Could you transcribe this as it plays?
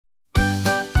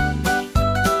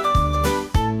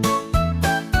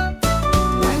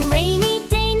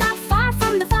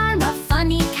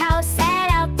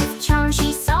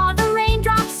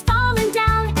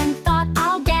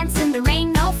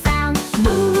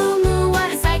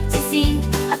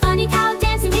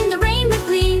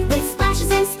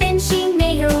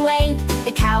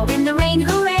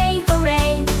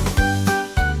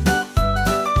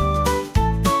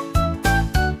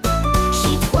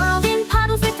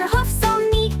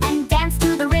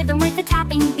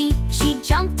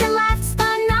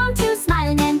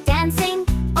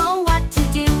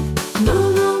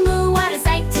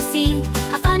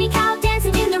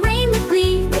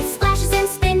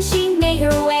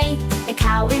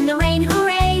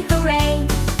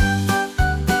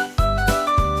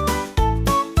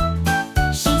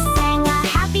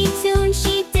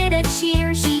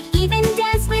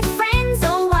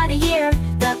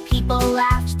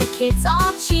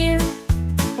year.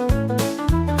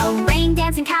 A rain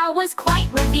dancing cow was quite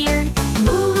revered.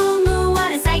 Moo, moo, moo,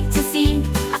 what a sight to see!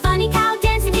 A funny cow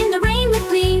dancing in the rain with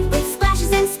glee. With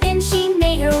splashes and spins she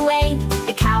made her way.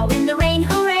 The cow in the rain,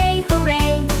 hooray,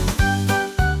 hooray!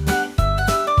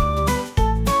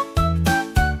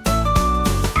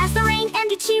 As the rain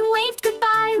ended she waved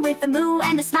goodbye. With a moo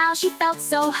and a smile she felt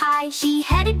so high. She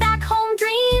headed back home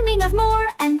dreaming of more,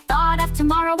 and thought of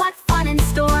tomorrow, what fun in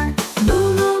store. Moo,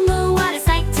 moo, moo, what a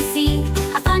sight to see!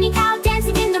 A funny cow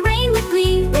dancing in the rain with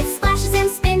glee. With splashes and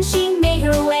spins she made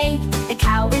her way. The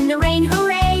cow in the rain,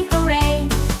 hooray, hooray!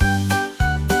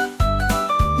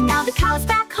 Now the cow's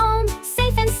back home,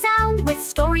 safe and sound, with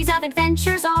stories of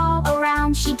adventures all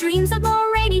around. She dreams of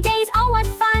more rainy days, oh what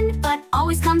fun! But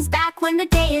always comes back when the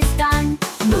day is done.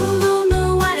 Moo, moo,